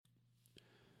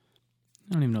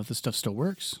I don't even know if this stuff still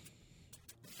works.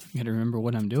 I gotta remember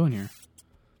what I'm doing here.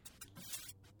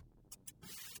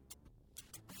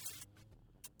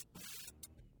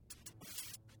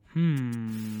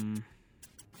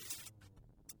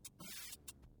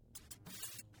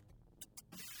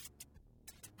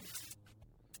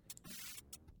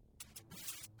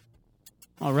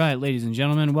 All right, ladies and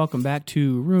gentlemen, welcome back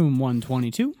to Room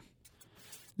 122.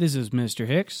 This is Mr.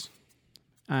 Hicks.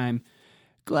 I'm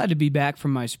glad to be back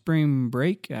from my spring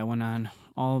break. I went on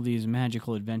all these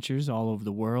magical adventures all over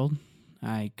the world.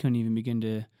 I couldn't even begin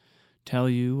to tell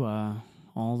you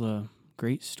all the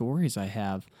great stories I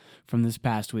have from this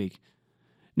past week.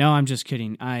 No, I'm just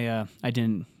kidding. I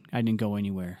didn't go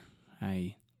anywhere.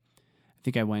 I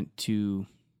think I went to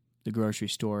the grocery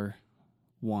store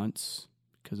once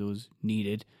because it was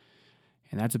needed,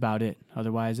 and that's about it.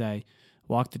 Otherwise, I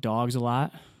walked the dogs a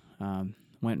lot.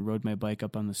 Went and rode my bike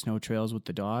up on the snow trails with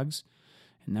the dogs,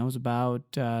 and that was about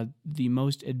the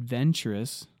most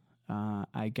adventurous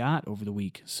I got over the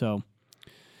week. So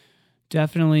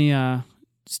definitely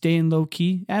staying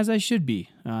low-key, as I should be,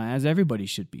 as everybody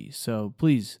should be. So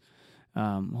please,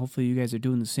 hopefully you guys are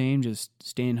doing the same, just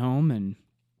staying home and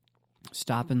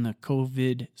stopping the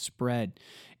COVID spread.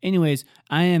 Anyways,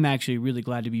 I am actually really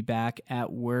glad to be back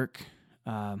at work,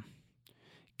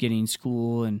 getting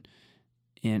school and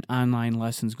online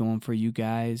lessons going for you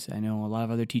guys. I know a lot of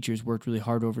other teachers worked really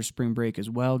hard over spring break as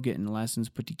well, getting lessons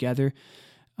put together,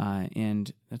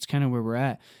 and that's kind of where we're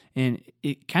at. And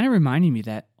it kind of reminded me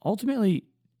that ultimately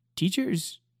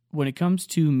teachers, when it comes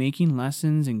to making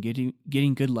lessons and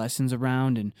getting good lessons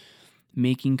around and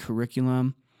making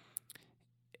curriculum,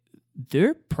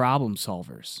 they're problem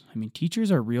solvers. I mean,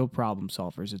 teachers are real problem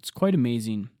solvers. It's quite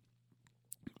amazing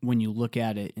when you look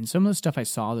at it. And some of the stuff I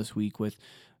saw this week with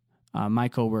my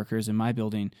coworkers in my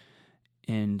building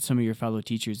and some of your fellow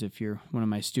teachers, if you're one of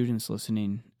my students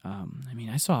listening,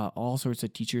 I saw all sorts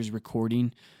of teachers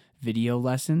recording video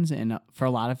lessons, and for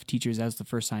a lot of teachers, that was the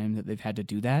first time that they've had to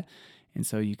do that. And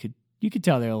so you could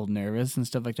tell they're a little nervous and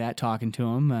stuff like that, talking to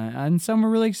them, and some were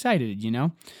really excited,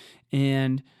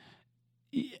 and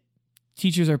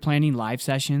teachers are planning live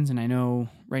sessions, and I know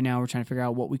right now we're trying to figure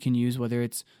out what we can use, whether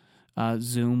it's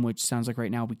Zoom, which sounds like right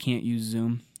now we can't use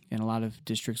Zoom, and a lot of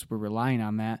districts were relying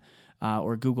on that,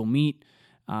 or Google Meet.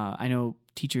 I know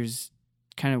teachers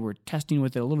kind of were testing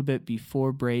with it a little bit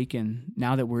before break, and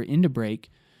now that we're into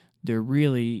break, they're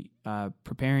really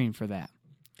preparing for that.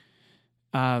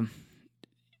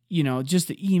 Just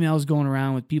the emails going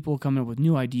around with people coming up with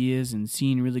new ideas and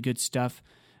seeing really good stuff.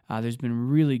 There's been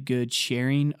really good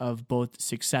sharing of both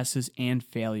successes and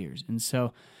failures. And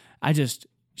so I just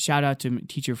shout out to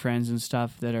teacher friends and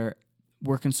stuff that are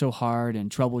working so hard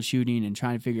and troubleshooting and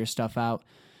trying to figure stuff out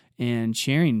and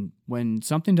sharing when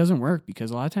something doesn't work, because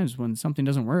a lot of times when something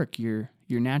doesn't work, your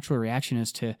natural reaction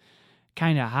is to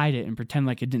kind of hide it and pretend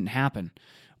like it didn't happen.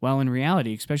 Well, in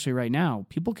reality, especially right now,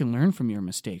 people can learn from your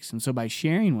mistakes. And so by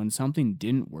sharing when something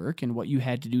didn't work and what you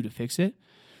had to do to fix it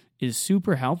is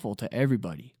super helpful to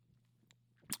everybody.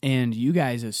 And you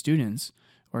guys as students,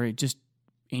 or just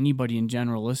anybody in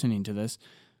general listening to this,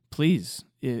 please,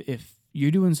 if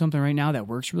you're doing something right now that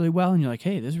works really well and you're like,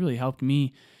 hey, this really helped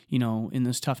me, in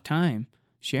this tough time,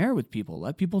 share it with people.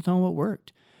 Let people know what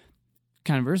worked.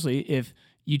 Conversely, if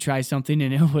you try something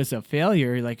and it was a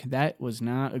failure, like that was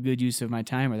not a good use of my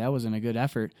time or that wasn't a good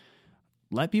effort,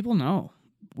 let people know.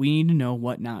 We need to know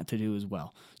what not to do as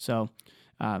well. So,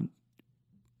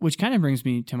 which kind of brings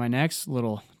me to my next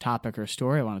little topic or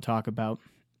story I want to talk about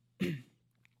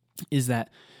is that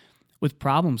with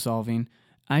problem solving,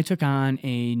 I took on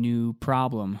a new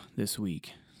problem this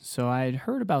week. So I'd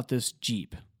heard about this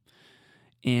Jeep.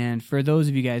 And for those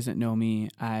of you guys that know me,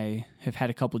 I have had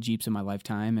a couple Jeeps in my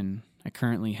lifetime, and I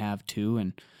currently have 2,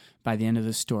 and by the end of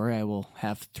this story, I will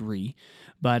have 3.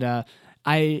 But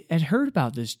I had heard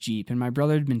about this Jeep, and my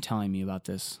brother had been telling me about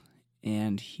this,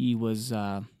 and he was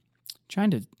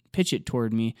trying to pitch it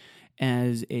toward me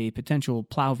as a potential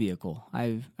plow vehicle.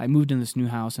 I moved in this new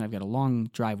house, and I've got a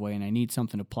long driveway, and I need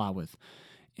something to plow with.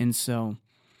 And so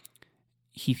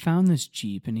he found this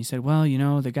Jeep, and he said, well,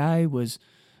 the guy was...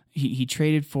 He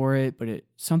traded for it, but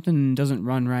something doesn't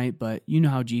run right, but you know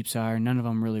how Jeeps are. None of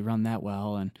them really run that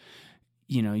well. And,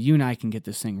 you and I can get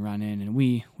this thing running, and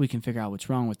we can figure out what's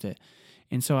wrong with it.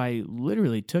 And so I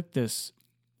literally took this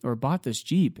or bought this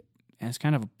Jeep as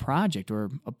kind of a project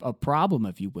or a problem,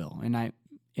 if you will. And I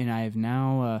have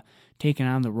now taken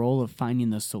on the role of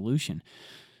finding the solution.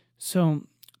 So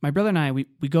my brother and I, we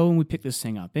go and we pick this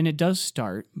thing up, and it does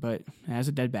start, but it has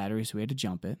a dead battery, so we had to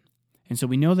jump it. And so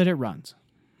we know that it runs.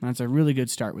 That's a really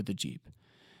good start with the Jeep.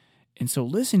 And so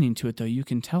listening to it, though, you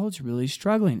can tell it's really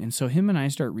struggling. And so him and I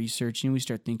start researching. We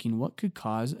start thinking, what could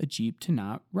cause a Jeep to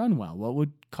not run well? What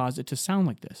would cause it to sound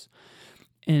like this?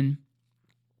 And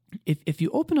if you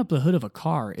open up the hood of a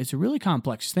car, it's a really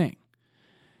complex thing.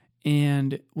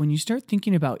 And when you start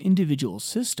thinking about individual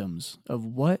systems of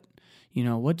what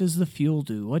does the fuel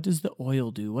do? What does the oil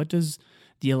do? What does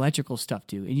the electrical stuff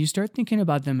do? And you start thinking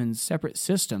about them in separate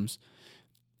systems,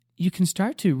 you can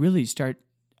start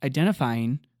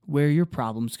identifying where your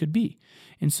problems could be.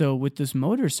 And so with this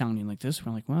motor sounding like this,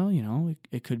 we're like, well,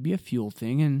 it could be a fuel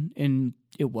thing. And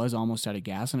it was almost out of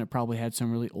gas, and it probably had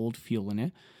some really old fuel in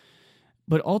it.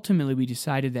 But ultimately, we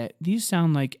decided that these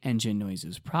sound like engine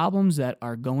noises, problems that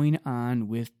are going on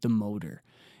with the motor.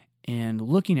 And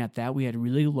looking at that, we had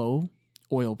really low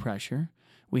oil pressure.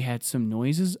 We had some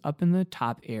noises up in the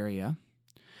top area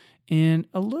and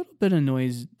a little bit of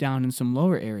noise down in some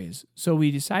lower areas. So we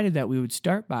decided that we would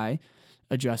start by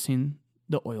addressing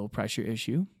the oil pressure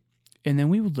issue, and then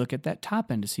we would look at that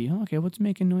top end to see, okay, what's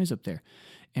making noise up there?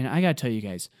 And I got to tell you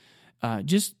guys,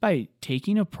 just by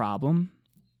taking a problem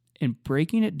and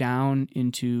breaking it down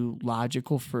into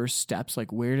logical first steps,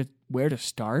 like where to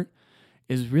start,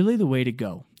 is really the way to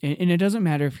go. And it doesn't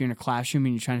matter if you're in a classroom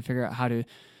and you're trying to figure out how to,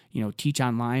 teach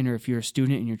online, or if you're a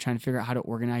student and you're trying to figure out how to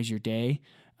organize your day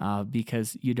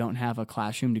because you don't have a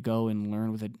classroom to go and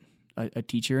learn with a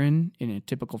teacher in a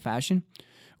typical fashion,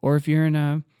 or if you're in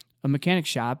a mechanic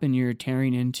shop and you're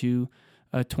tearing into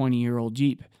a 20-year-old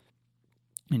Jeep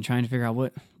and trying to figure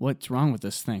out what's wrong with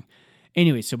this thing.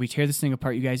 Anyway, so we tear this thing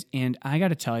apart, you guys, and I got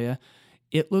to tell you,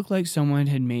 it looked like someone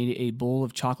had made a bowl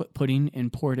of chocolate pudding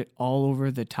and poured it all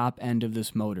over the top end of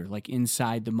this motor, like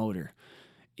inside the motor.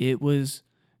 It was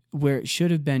where it should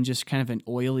have been just kind of an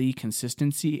oily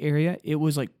consistency area. It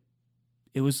was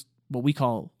what we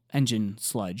call engine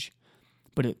sludge,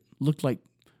 but it looked like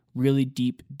really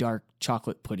deep, dark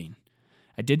chocolate pudding.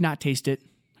 I did not taste it.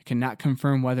 I cannot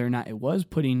confirm whether or not it was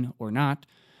pudding or not.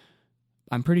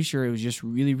 I'm pretty sure it was just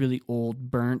really, really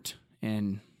old, burnt,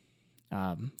 and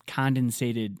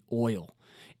condensated oil.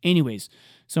 Anyways,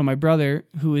 so my brother,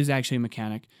 who is actually a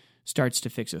mechanic, starts to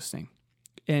fix this thing.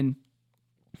 And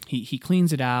he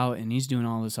cleans it out, and he's doing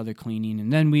all this other cleaning.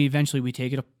 And then we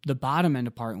take it the bottom end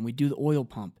apart, and we do the oil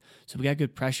pump. So we got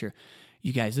good pressure.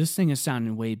 You guys, this thing is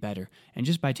sounding way better, and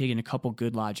just by taking a couple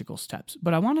good logical steps.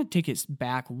 But I want to take it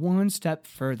back one step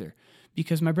further,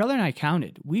 because my brother and I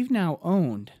counted. We've now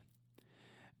owned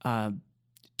 10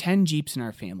 Jeeps in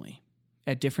our family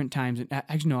at different times.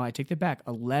 Actually, no, I take that back.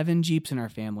 11 Jeeps in our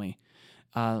family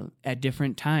at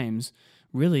different times,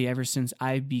 really ever since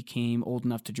I became old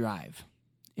enough to drive.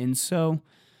 And so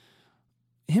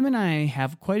him and I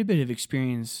have quite a bit of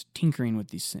experience tinkering with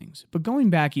these things. But going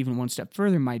back even one step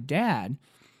further, my dad,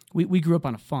 we grew up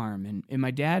on a farm, and my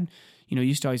dad,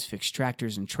 used to always fix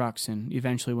tractors and trucks. And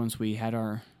eventually, once we had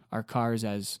our cars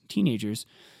as teenagers,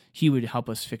 he would help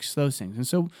us fix those things. And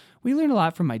so we learned a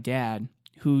lot from my dad,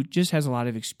 who just has a lot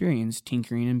of experience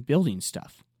tinkering and building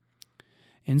stuff.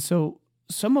 And so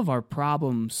some of our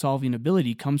problem-solving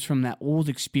ability comes from that old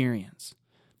experience,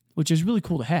 which is really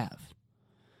cool to have.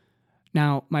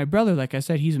 Now, my brother, like I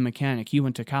said, he's a mechanic. He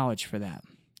went to college for that.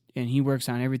 And he works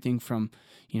on everything from,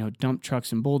 dump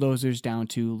trucks and bulldozers down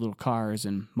to little cars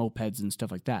and mopeds and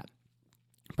stuff like that.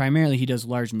 Primarily, he does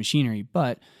large machinery,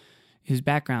 but his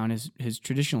background, his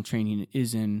traditional training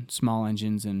is in small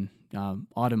engines and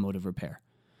automotive repair.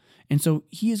 And so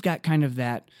he has got kind of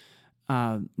that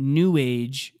new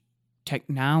age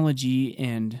technology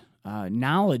and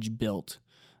knowledge built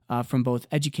from both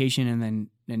education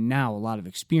and now a lot of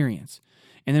experience.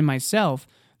 And then myself,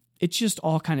 it's just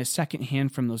all kind of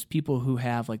secondhand from those people who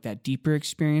have like that deeper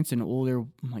experience and older,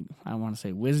 like I want to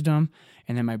say wisdom.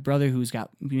 And then my brother, who's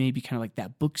got maybe kind of like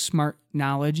that book smart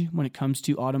knowledge when it comes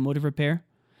to automotive repair.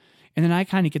 And then I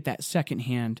kind of get that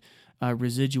secondhand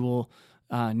residual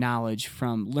knowledge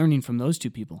from learning from those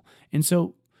two people. And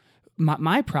so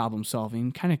my problem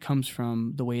solving kind of comes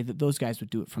from the way that those guys would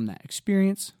do it, from that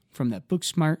experience, from that book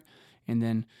smart, and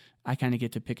then I kind of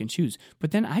get to pick and choose.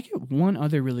 But then I get one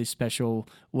other really special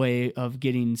way of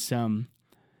getting some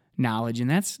knowledge, and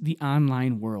that's the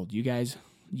online world. You guys,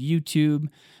 YouTube,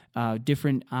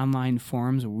 different online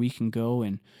forums where we can go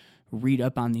and read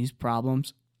up on these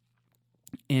problems.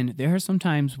 And there are some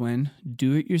times when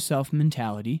do-it-yourself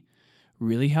mentality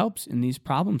really helps in these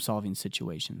problem-solving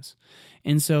situations.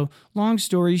 And so, long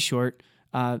story short,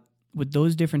 with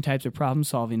those different types of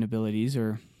problem-solving abilities,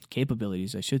 or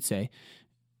capabilities, I should say,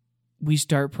 we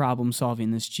start problem-solving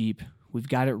this Jeep We've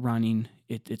got it running.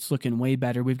 It's looking way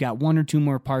better. We've got 1 or 2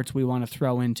 more parts we want to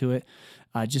throw into it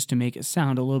just to make it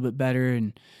sound a little bit better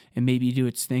and maybe do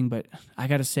its thing. But I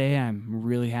got to say, I'm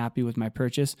really happy with my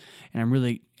purchase, and I'm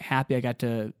really happy I got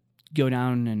to go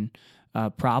down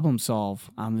and problem solve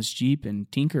on this Jeep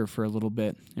and tinker for a little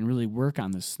bit and really work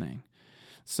on this thing.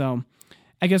 So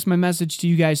I guess my message to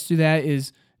you guys through that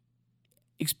is,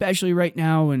 especially right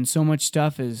now when so much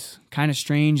stuff is kind of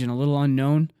strange and a little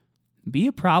unknown, be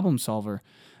a problem solver.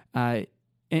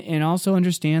 And also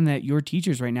understand that your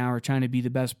teachers right now are trying to be the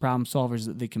best problem solvers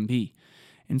that they can be.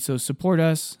 And so support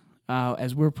us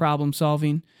as we're problem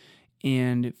solving.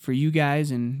 And for you guys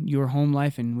and your home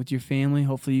life and with your family,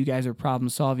 hopefully you guys are problem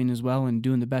solving as well and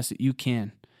doing the best that you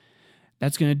can.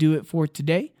 That's going to do it for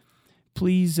today.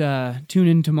 Please tune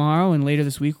in tomorrow and later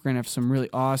this week. We're going to have some really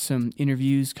awesome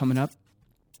interviews coming up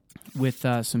with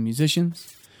some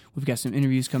musicians. We've got some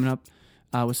interviews coming up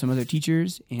with some other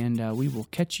teachers, and we will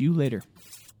catch you later.